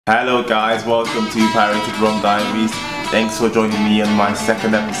Hello guys, welcome to Pirated Rum Diaries. Thanks for joining me on my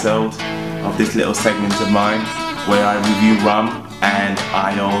second episode of this little segment of mine where I review rum and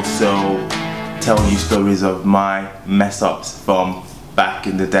I also tell you stories of my mess ups from back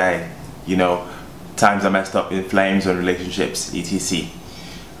in the day. You know, times I messed up in flames or relationships, etc.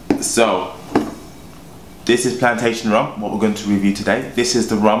 So, this is Plantation Rum, what we're going to review today. This is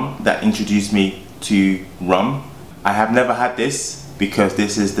the rum that introduced me to rum. I have never had this because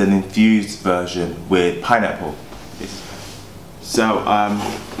this is the infused version with pineapple. So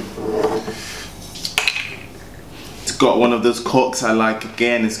it's got one of those corks I like.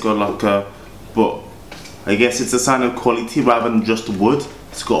 Again, it's got like a, but I guess it's a sign of quality rather than just wood.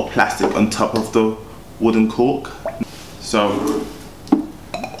 It's got a plastic on top of the wooden cork. So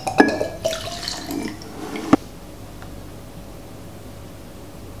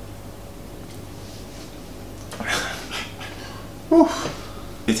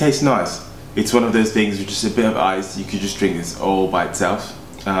it tastes nice. It's one of those things with just a bit of ice, you could just drink this all by itself.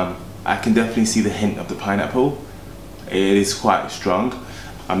 I can definitely see the hint of the pineapple. It is quite strong.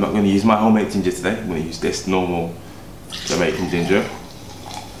 I'm not going to use my homemade ginger today. I'm going to use this normal Jamaican ginger.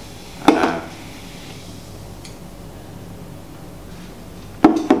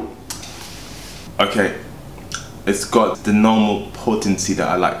 Okay. It's got the normal potency that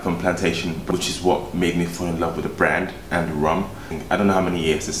I like from Plantation, which is what made me fall in love with the brand and the rum. I don't know how many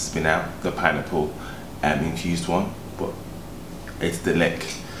years this has been out, the pineapple infused one, but it's the lick.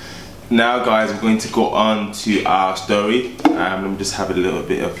 Now guys, we're going to go on to our story. Let me just have a little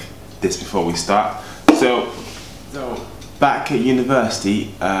bit of this before we start. So back at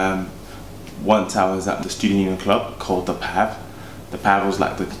university, once I was at the student union club called the PAV. The PAV was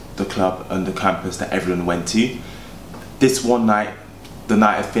like the club on the campus that everyone went to. This one night, the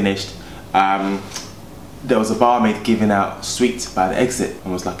night I finished, there was a barmaid giving out sweets by the exit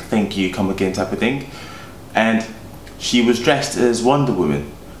and was like, "Thank you, come again" type of thing. And she was dressed as Wonder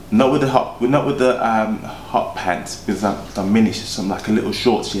Woman, not with the hot pants, with some mini, some like a little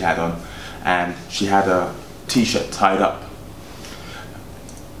shorts she had on, and she had a t-shirt tied up.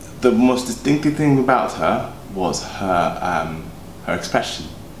 The most distinctive thing about her was her expression.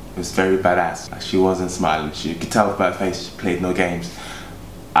 It was very badass. Like, she wasn't smiling. You could tell by her face she played no games.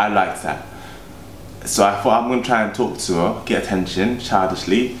 I liked that. So I thought I'm going to try and talk to her, get attention,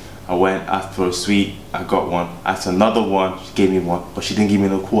 childishly. I went, asked for a sweet, I got one. Asked for another one, she gave me one, but she didn't give me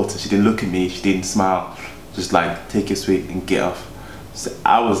no quarter. She didn't look at me, she didn't smile. Just like, take your sweet and get off. So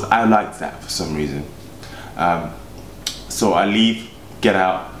I liked that for some reason. So I leave, get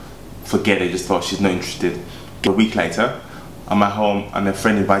out, forget it, just thought she's not interested. A week later, I'm at home and a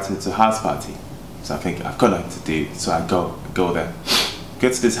friend invited me to a house party. So I think I've got nothing to do, so I go there.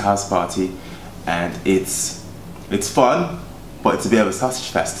 Get to this house party and it's fun, but it's a bit of a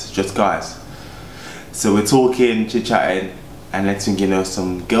sausage fest, just guys. So we're talking, chit-chatting, and next thing you know,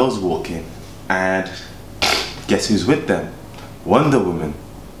 some girls walk in, and guess who's with them? Wonder Woman.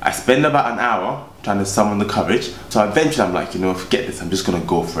 I spend about an hour trying to summon the courage, so eventually I'm like, you know, forget this, I'm just gonna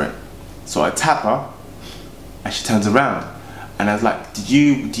go for it. So I tap her, and she turns around. And I was like, do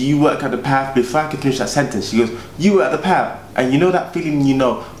you work at the PAV? Before I could finish that sentence, she goes, "You were at the PAV." And you know that feeling, you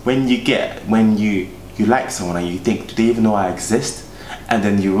know, when you like someone and you think, do they even know I exist? And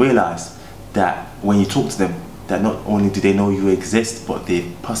then you realize that when you talk to them, that not only do they know you exist, but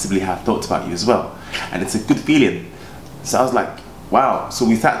they possibly have thoughts about you as well. And it's a good feeling. So I was like, wow. So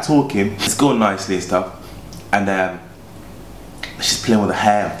we sat talking, it's going nicely and stuff. And she's playing with her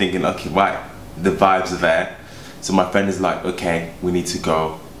hair. I'm thinking, okay, right, the vibes are there. So my friend is like, okay, we need to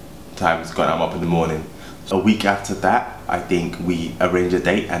go. Time's gone, I'm up in the morning. A week after that, I think we arrange a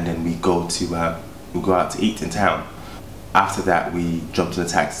date and then we go out to eat in town. After that, we jumped in a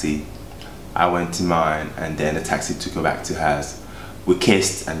taxi. I went to mine and then the taxi took her back to hers. We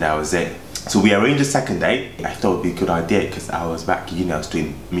kissed and that was it. So we arranged a second date. I thought it would be a good idea because I was back, you know, I was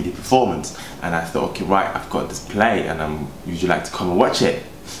doing media performance. And I thought, okay, right, I've got this play and I'm usually like to come and watch it.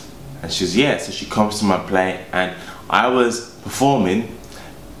 And she was, yeah, so she comes to my play and I was performing,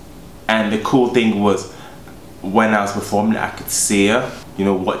 and the cool thing was when I was performing I could see her, you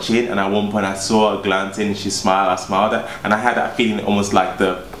know, watching, and at one point I saw her glancing and she smiled, I smiled at her, and I had that feeling almost like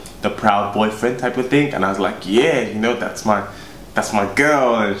the proud boyfriend type of thing, and I was like, yeah, you know, that's my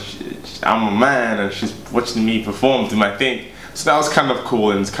girl and I'm a man and she's watching me perform, do my thing. So that was kind of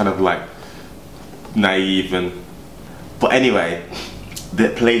cool and it's kind of like naive but anyway. The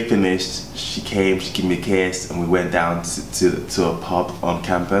play finished, she came, she gave me a kiss and we went down to a pub on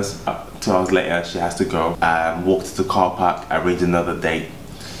campus. 2 hours later she has to go, walked to the car park, arranged another date,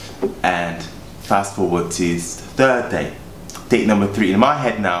 and fast forward to the third day. date number 3. In my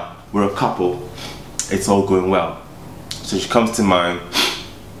head now, we're a couple. It's all going well. So she comes to mine.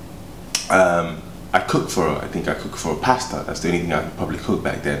 I cook for her. I think I cook for her pasta. That's the only thing I could probably cook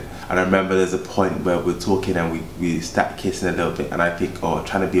back then. And I remember there's a point where we're talking and we start kissing a little bit, and I think, oh,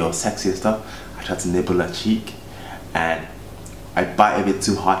 trying to be all sexy and stuff. I try to nibble her cheek, and I bite a bit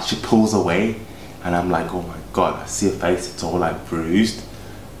too hard. She pulls away, and I'm like, oh my god, I see her face, it's all like bruised.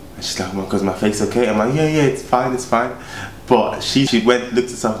 And she's like, oh my god, is my face okay? I'm like, yeah, it's fine, it's fine. But she went, looked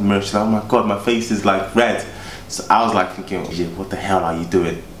at herself in the mirror, she's like, oh my god, my face is like red. So I was like thinking, what the hell are you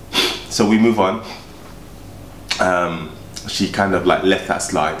doing? So we move on. She kind of like left that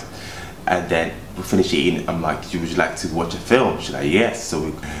slide, and then we finish eating. I'm like, would you like to watch a film? She's like, yes.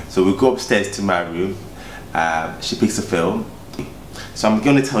 So we go upstairs to my room. She picks a film. So I'm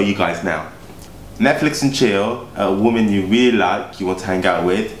going to tell you guys now. Netflix and chill, a woman you really like, you want to hang out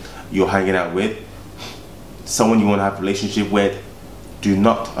with, you're hanging out with, someone you want to have a relationship with, do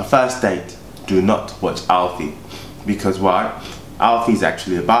not, a first date, do not watch Alfie. Because why? Alfie's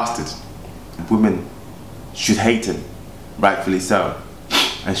actually a bastard. Women should hate him, rightfully so.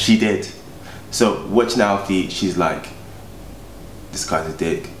 And she did. So watching Alfie, she's like, this guy's a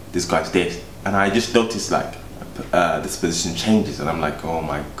dick, this guy's this. And I just noticed like, this position changes, and I'm like, oh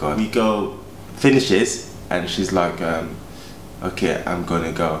my god. We go, finishes, and she's like, okay, I'm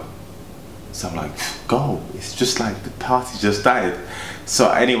gonna go. So I'm like, go, it's just like the party just died. So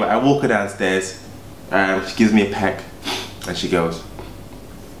anyway, I walk her downstairs, she gives me a peck, and she goes.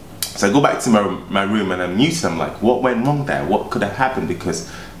 So I go back to my room, and I'm muted. I'm like, what went wrong there? What could have happened? Because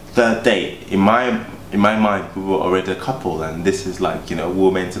third date, in my mind, we were already a couple, and this is like, you know, we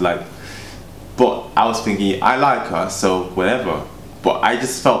were meant to like. But I was thinking, I like her, so whatever. But I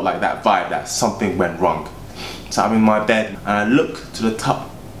just felt like that vibe, that something went wrong. So I'm in my bed, and I look to the top,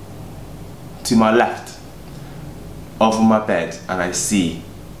 to my left, over my bed, and I see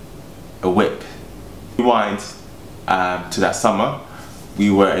a whip. Rewind to that summer. We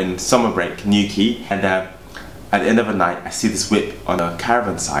were in summer break, Newquay, and at the end of the night, I see this whip on a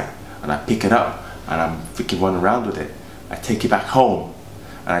caravan site, and I pick it up, and I'm freaking running around with it. I take it back home,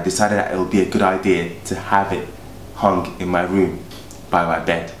 and I decided that it would be a good idea to have it hung in my room by my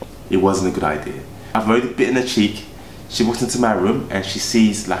bed. It wasn't a good idea. I've already bitten her cheek. She walks into my room, and she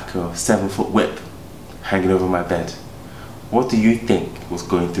sees like a 7-foot whip hanging over my bed. What do you think was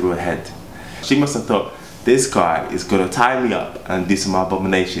going through her head? She must have thought, this guy is gonna tie me up and do some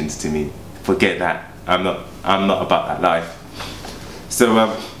abominations to me. Forget that. I'm not about that life. So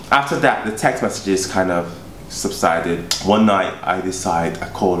after that, the text messages kind of subsided. One night I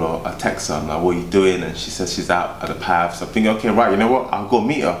call her, I text her, I'm like, what are you doing? And she says she's out at the path. So I'm thinking, okay, right, you know what, I'll go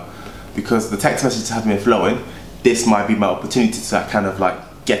meet her. Because the text messages have been flowing, this might be my opportunity to kind of like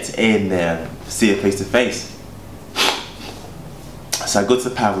get in there and see her face to face. So I go to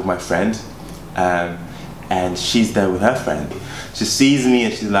the path with my friend, and she's there with her friend. She sees me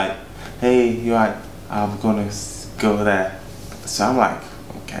and she's like, hey, you're right, I'm gonna go there. So I'm like,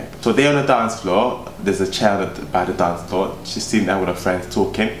 okay. So they're on the dance floor, there's a chair by the dance floor. She's sitting there with her friends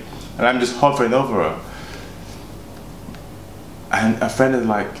talking, and I'm just hovering over her. And a friend is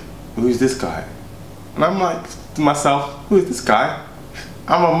like, who's this guy? And I'm like to myself, who is this guy?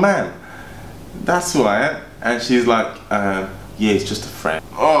 I'm a man. That's who I am. And she's like, yeah, it's just a friend.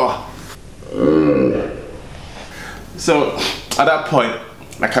 Oh. So at that point,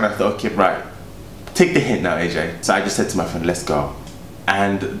 I kind of thought, okay, right, take the hint now, AJ. So I just said to my friend, let's go.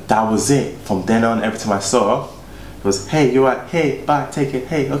 And that was it. From then on, every time I saw her, it was, hey, you're right, hey, bye, take it,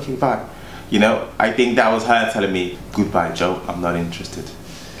 hey, okay, bye. You know, I think that was her telling me, goodbye, Joe, I'm not interested.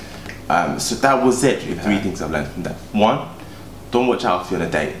 So that was it. 3 things I've learned from that. 1, don't watch Alfie on a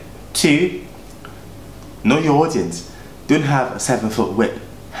date. 2, know your audience. Don't have a 7-foot whip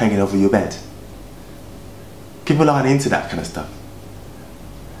hanging over your bed. People aren't into that kind of stuff.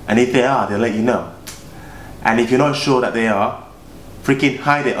 And if they are, they'll let you know. And if you're not sure that they are, freaking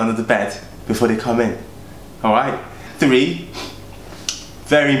hide it under the bed before they come in. Alright? 3,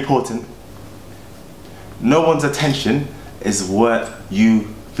 very important. No one's attention is worth you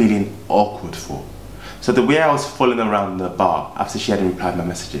feeling awkward for. So the way I was falling around the bar after she hadn't replied my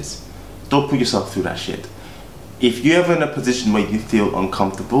messages, don't put yourself through that shit. If you're ever in a position where you feel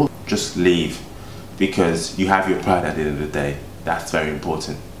uncomfortable, just leave. Because you have your pride at the end of the day. That's very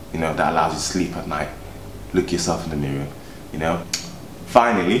important. You know, that allows you to sleep at night. Look yourself in the mirror, you know.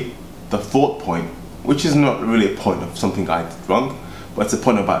 Finally, the 4th point, which is not really a point of something I did wrong, but it's a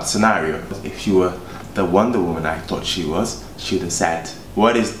point about scenario. If she were the Wonder Woman I thought she was, she would have said,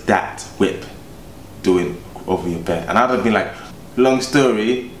 what is that whip doing over your bed? And I'd have been like, long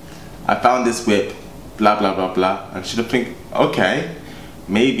story, I found this whip blah blah blah blah, and she'd think, okay,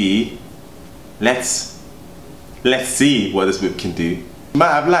 maybe let's see what this whip can do. She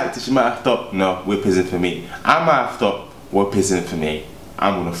might have liked it, she might have thought, no, whip isn't for me. I might have thought, whip isn't for me,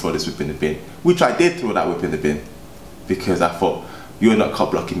 I'm gonna throw this whip in the bin. Which I did throw that whip in the bin, because I thought, you're not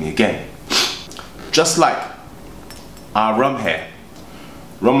cop blocking me again. Just like our rum here,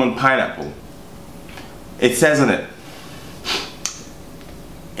 rum and pineapple. It says on it,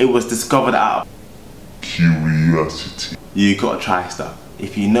 it was discovered out of curiosity. You gotta try stuff.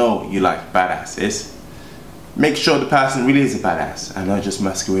 If you know you like badasses, make sure the person really is a badass and not just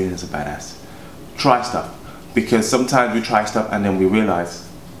masquerading as a badass. Try stuff, because sometimes we try stuff and then we realize,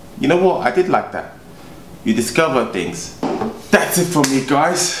 you know what, I did like that. You discover things. That's it for me,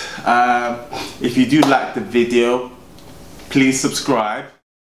 guys. If you do like the video, please subscribe.